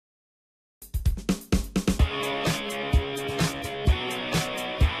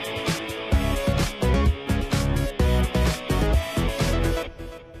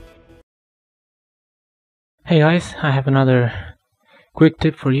Hey guys, I have another quick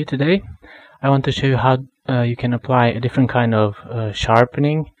tip for you today. I want to show you how you can apply a different kind of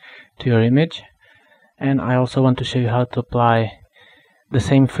sharpening to your image, and I also want to show you how to apply the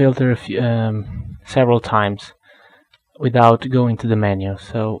same filter several times without going to the menu.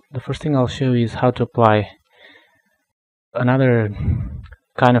 So the first thing I'll show you is how to apply another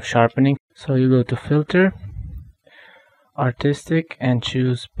kind of sharpening. So you go to Filter, Artistic, and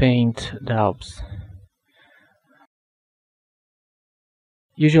choose Paint Daubs.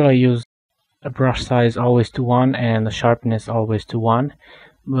 Usually I use a brush size always to 1 and the sharpness always to 1,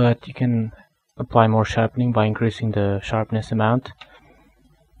 but you can apply more sharpening by increasing the sharpness amount.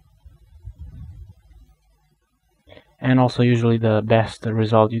 And also usually the best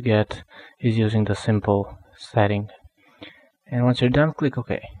result you get is using the simple setting. And once you're done, click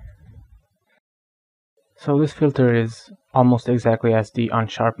OK. So this filter is almost exactly as the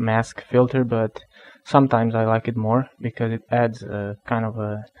unsharp mask filter, but sometimes I like it more because it adds a kind of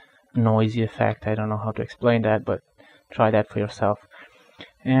a noisy effect. I don't know how to explain that, but try that for yourself.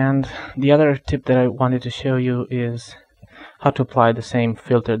 And the other tip that I wanted to show you is how to apply the same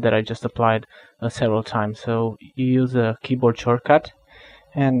filter that I just applied several times. So you use a keyboard shortcut,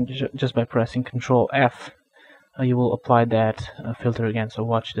 and just by pressing Ctrl F you will apply that filter again. So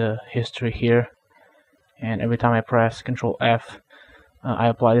watch the history here, and every time I press Ctrl F I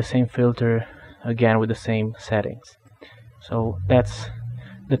apply the same filter again with the same settings. So that's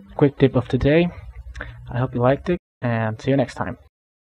the quick tip of today. I hope you liked it, and see you next time.